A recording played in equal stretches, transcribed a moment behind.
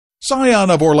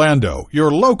Scion of Orlando,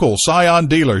 your local Scion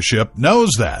dealership,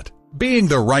 knows that. Being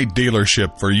the right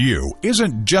dealership for you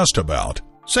isn't just about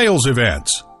sales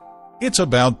events. It's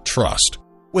about trust.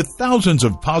 With thousands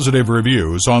of positive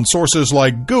reviews on sources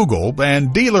like Google and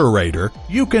DealerRater,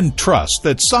 you can trust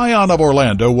that Scion of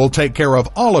Orlando will take care of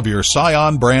all of your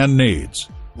Scion brand needs.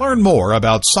 Learn more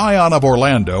about Scion of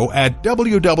Orlando at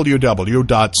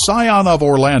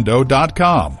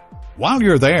www.scionoforlando.com. While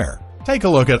you're there, take a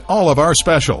look at all of our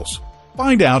specials.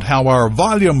 Find out how our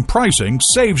volume pricing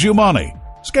saves you money.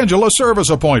 Schedule a service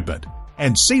appointment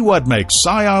and see what makes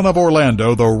Scion of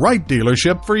Orlando the right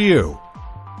dealership for you.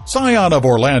 Scion of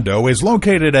Orlando is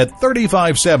located at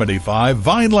 3575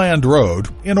 Vineland Road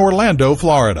in Orlando,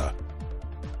 Florida.